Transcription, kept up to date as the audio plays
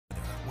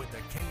the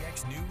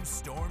KX News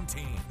Storm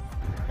Team.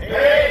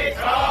 Hey,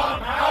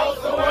 Tom,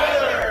 how's the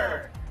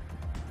weather?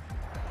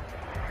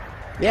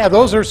 Yeah,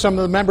 those are some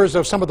of the members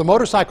of some of the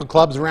motorcycle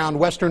clubs around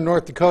western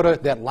North Dakota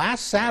that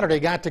last Saturday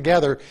got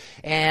together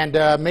and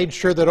made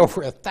sure that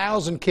over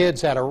 1,000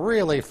 kids had a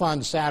really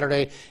fun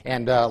Saturday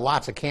and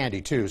lots of candy,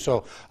 too.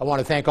 So I want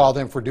to thank all of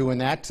them for doing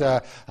that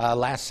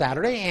last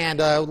Saturday. And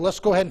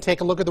let's go ahead and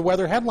take a look at the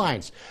weather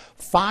headlines.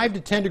 5 to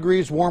 10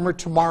 degrees warmer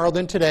tomorrow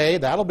than today.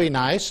 That'll be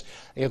nice.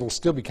 It'll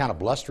still be kind of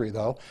blustery,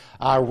 though.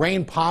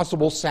 Rain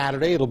possible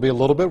Saturday. It'll be a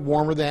little bit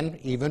warmer than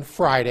even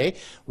Friday.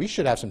 We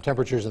should have some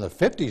temperatures in the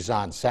 50s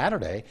on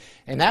Saturday,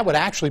 and that would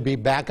actually be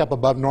back up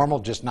above normal,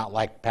 just not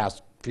like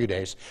past few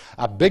days.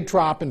 A big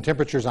drop in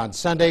temperatures on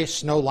Sunday,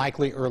 snow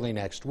likely early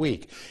next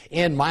week.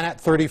 In Minot,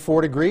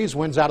 34 degrees,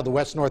 winds out of the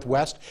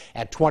west-northwest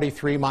at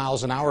 23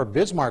 miles an hour.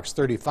 Bismarck's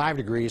 35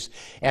 degrees,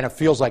 and it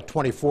feels like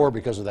 24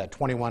 because of that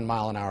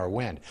 21-mile-an-hour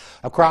wind.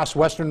 Across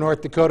western North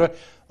Dakota,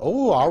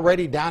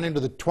 already down into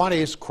the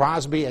 20s.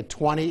 Crosby at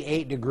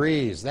 28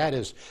 degrees. That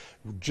is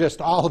just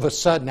all of a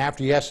sudden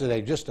after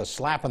yesterday, just a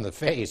slap in the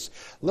face.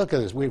 Look at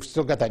this. We've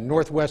still got that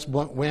northwest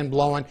wind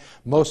blowing.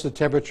 Most of the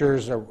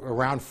temperatures are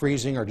around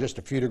freezing or just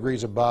a few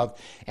degrees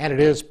above, and it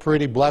is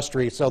pretty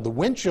blustery. So the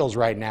wind chills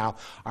right now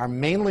are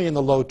mainly in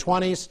the low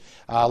 20s,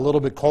 a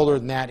little bit colder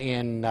than that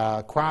in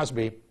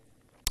Crosby,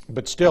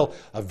 but still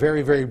a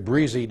very, very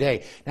breezy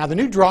day. Now, the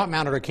new drought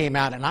monitor came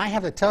out, and I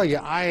have to tell you,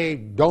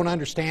 I don't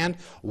understand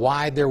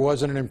why there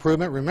wasn't an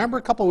improvement. Remember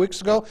a couple of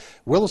weeks ago,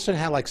 Williston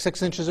had like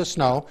 6 inches of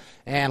snow,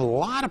 and a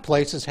lot of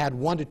places had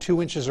 1 to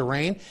 2 inches of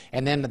rain,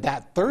 and then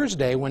that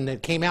Thursday when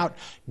it came out,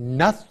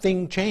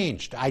 nothing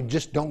changed. I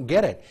just don't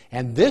get it.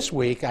 And this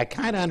week, I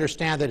kind of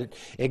understand that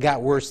it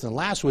got worse than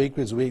last week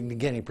because we didn't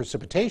get any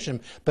precipitation,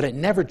 but it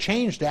never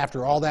changed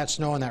after all that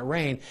snow and that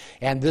rain.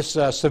 And this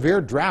severe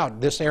drought,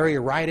 this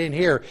area right in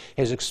here,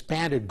 has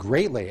expanded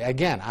greatly.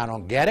 Again, I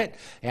don't get it,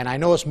 and I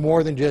know it's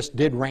more than just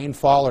did rain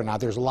fall or not.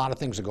 There's a lot of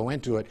things that go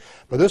into it,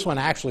 but this one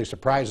actually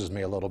surprises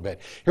me a little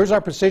bit. Here's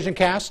our precision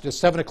cast. It's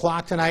 7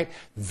 o'clock tonight.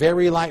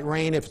 Very light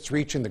rain if it's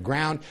reaching the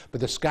ground, but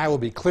the sky will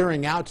be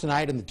clearing out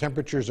tonight, and the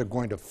temperatures are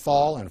going to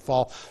fall and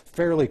fall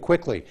fairly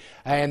quickly.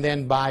 And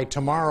then by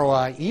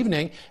tomorrow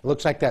evening, it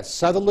looks like that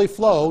southerly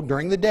flow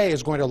during the day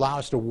is going to allow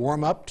us to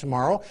warm up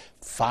tomorrow.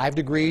 5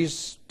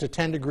 degrees to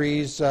 10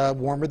 degrees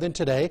warmer than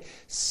today.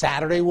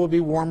 Saturday will be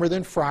warmer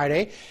than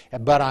Friday,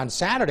 but on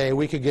Saturday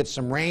we could get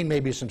some rain,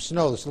 maybe some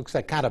snow. This looks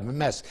like kind of a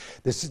mess.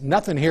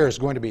 Nothing here is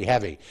going to be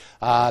heavy.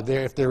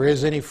 If there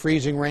is any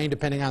freezing rain,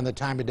 depending on the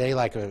time of day,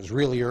 like it was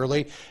really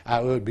early,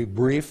 it would be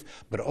brief,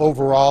 but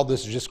overall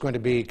this is just going to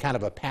be kind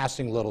of a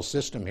passing little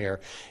system here.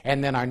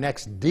 And then our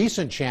next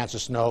decent chance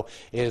of snow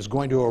is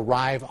going to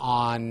arrive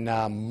on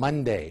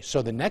Monday.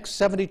 So the next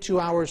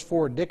 72 hours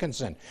for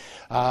Dickinson,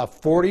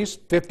 40s,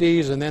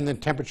 50s, and then the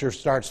temperature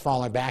starts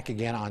falling back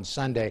again on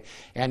Sunday,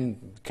 and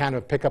kind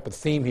of pick up a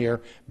theme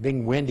here,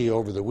 being windy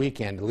over the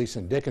weekend, at least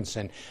in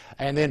Dickinson.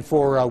 And then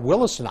for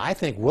Williston, I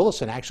think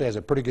Williston actually has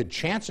a pretty good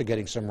chance of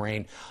getting some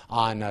rain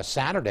on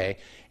Saturday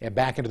and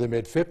back into the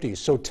mid-50s.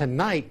 So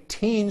tonight,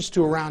 teens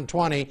to around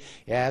 20.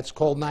 Yeah, it's a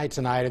cold night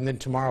tonight, and then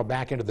tomorrow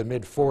back into the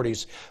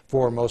mid-40s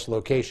for most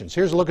locations.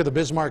 Here's a look at the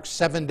Bismarck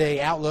 7-day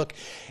outlook,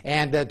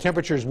 and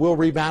temperatures will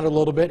rebound a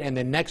little bit, and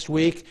then next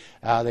week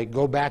they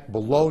go back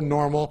below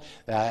normal.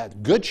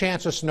 Good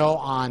chance of snow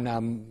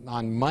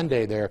on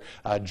Monday there,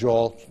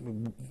 Joel.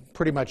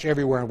 Pretty much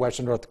everywhere in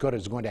western North Dakota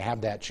is going to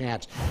have that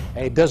chance.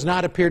 It does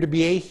not appear to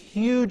be a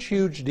huge,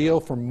 huge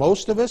deal for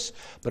most of us,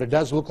 but it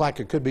does look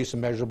like it could be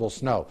some measurable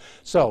snow.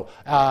 So,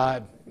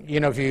 you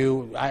know,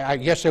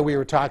 yesterday we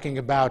were talking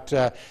about,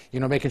 you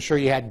know, making sure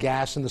you had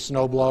gas in the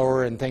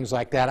snowblower and things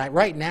like that.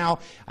 Right now,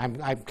 I'm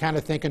kind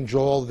of thinking,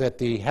 Joel, that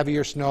the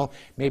heavier snow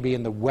may be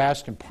in the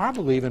west and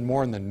probably even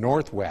more in the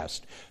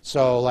northwest.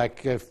 So,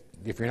 like, if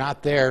you're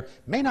not there, it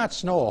may not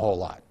snow a whole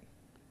lot.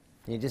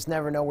 You just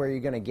never know where you're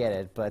going to get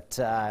it, but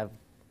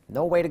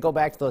no way to go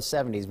back to those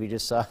 70s we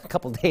just saw a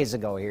couple days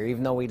ago here,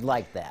 even though we'd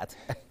like that.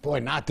 Boy,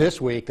 not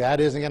this week. That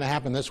isn't going to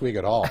happen this week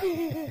at all.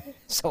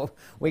 So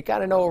we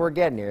kind of know what we're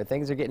getting here.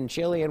 Things are getting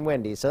chilly and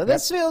windy, so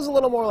this feels a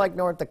little more like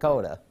North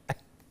Dakota.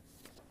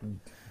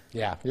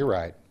 Yeah, you're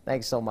right.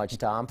 Thanks so much,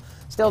 Tom.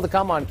 Still to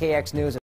come on KX News.